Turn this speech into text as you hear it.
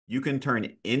you can turn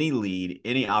any lead,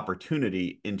 any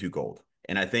opportunity into gold.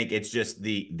 And I think it's just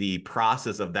the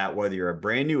process of that, whether you're a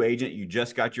brand new agent, you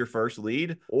just got your first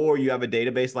lead, or you have a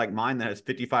database like mine that has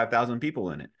 55,000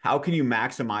 people in it. How can you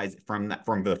maximize from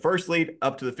the first lead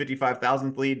up to the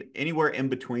 55,000th lead, anywhere in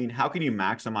between? How can you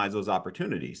maximize those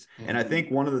opportunities? And I Mhm.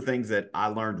 think one of the things that I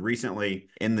learned recently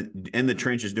in the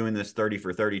trenches doing this 30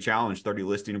 for 30 challenge, 30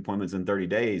 listing appointments in 30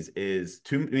 days, is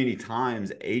too many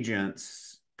times agents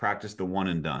practice the one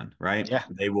and done, right? Yeah.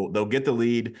 They'll get the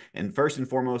lead, and first and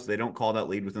foremost, they don't call that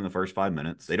lead within the first 5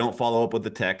 minutes. They don't follow up with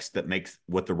the text that makes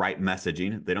with the right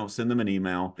messaging. They don't send them an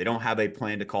email. They don't have a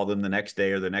plan to call them the next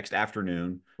day or the next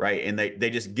afternoon, right? And they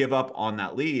just give up on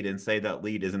that lead and say that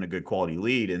lead isn't a good quality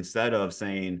lead, instead of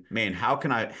saying, man, how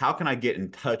can I get in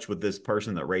touch with this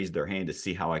person that raised their hand to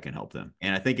see how I can help them?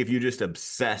 And I think if you just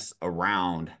obsess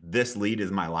around, this lead is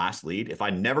my last lead, if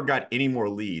I never got any more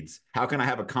leads, how can I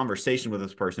have a conversation with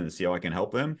this person to see how I can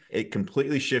help them? It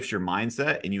completely shifts your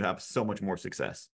mindset and you have so much more success.